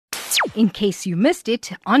in case you missed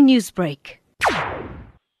it on Newsbreak.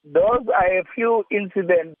 Those are a few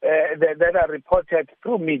incidents that are reported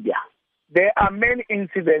through media. There are many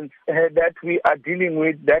incidents that we are dealing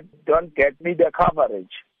with that don't get media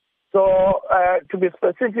coverage. So to be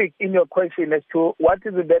specific in your question as to what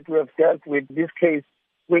is it that we have dealt with this case,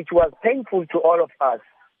 which was painful to all of us,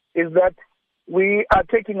 is that we are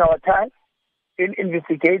taking our time in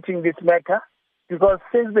investigating this matter, because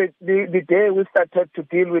since the day we started to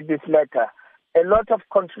deal with this matter, a lot of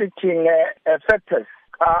conflicting factors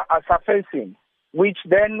are surfacing, which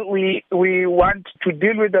then we want to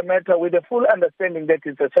deal with the matter with a full understanding that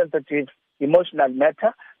it's a sensitive, emotional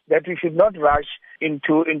matter, that we should not rush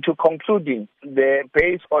into concluding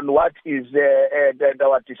based on what is at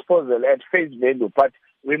our disposal at face value. But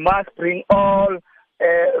we must bring all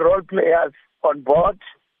role players on board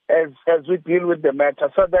as we deal with the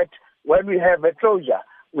matter, so that when we have a closure,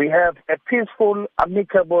 we have a peaceful,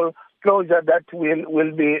 amicable closure that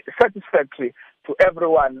will be satisfactory to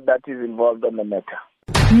everyone that is involved on the matter.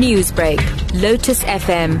 Newsbreak, Lotus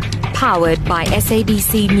FM, powered by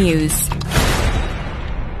SABC News.